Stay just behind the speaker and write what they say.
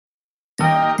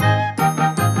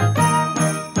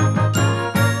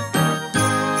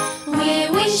We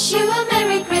wish you a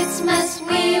Merry Christmas.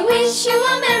 We wish you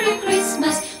a Merry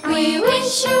Christmas. We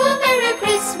wish you a Merry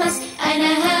Christmas and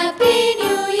a